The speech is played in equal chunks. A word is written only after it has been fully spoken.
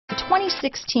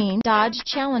2016 Dodge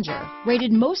Challenger.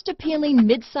 Rated most appealing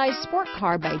midsize sport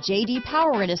car by J.D.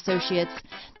 Power and Associates,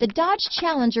 the Dodge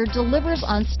Challenger delivers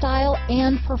on style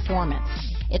and performance.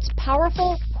 It's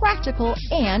powerful, practical,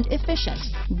 and efficient.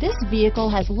 This vehicle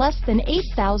has less than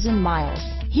 8,000 miles.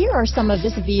 Here are some of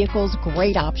this vehicle's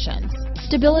great options: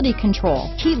 stability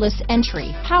control, keyless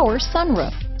entry, power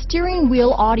sunroof, steering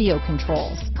wheel audio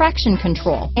controls, traction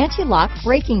control, anti-lock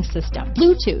braking system,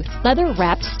 Bluetooth,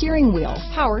 leather-wrapped steering wheel,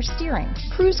 power steering,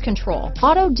 cruise control,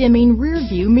 auto-dimming rear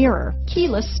view mirror,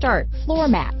 keyless start, floor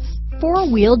mats,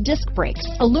 four-wheel disc brakes,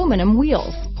 aluminum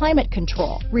wheels, climate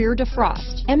control, rear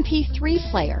defrost,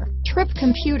 MP3 player, trip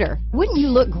computer. Wouldn't you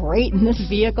look great in this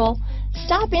vehicle?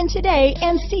 Stop in today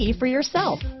and see for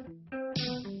yourself.